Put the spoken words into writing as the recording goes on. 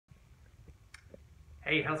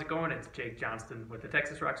Hey, how's it going? It's Jake Johnston with the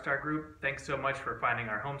Texas Rockstar Group. Thanks so much for finding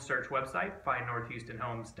our home search website,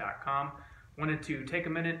 findnorthhoustonhomes.com. Wanted to take a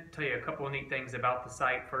minute, tell you a couple of neat things about the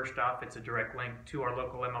site. First off, it's a direct link to our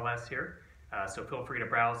local MLS here, so feel free to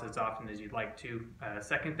browse as often as you'd like to.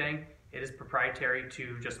 Second thing, it is proprietary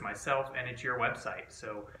to just myself and it's your website.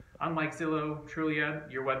 So unlike Zillow, Trulia,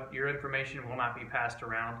 your information will not be passed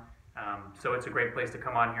around. So it's a great place to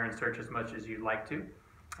come on here and search as much as you'd like to.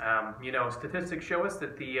 Statistics show us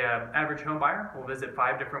that the average home buyer will visit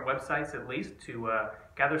 5 different websites at least to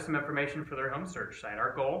gather some information for their home search site.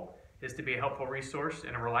 Our goal is to be a helpful resource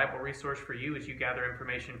and a reliable resource for you as you gather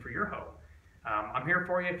information for your home. I'm here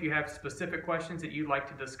for you. If you have specific questions that you'd like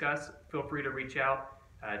to discuss, feel free to reach out.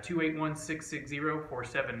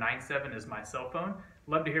 281-660-4797 is my cell phone.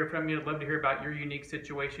 Love to hear from you. Love to hear about your unique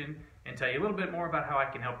situation and tell you a little bit more about how I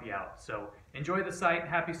can help you out. So enjoy the site.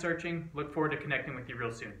 Happy searching. Look forward to connecting with you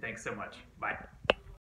real soon. Thanks so much. Bye.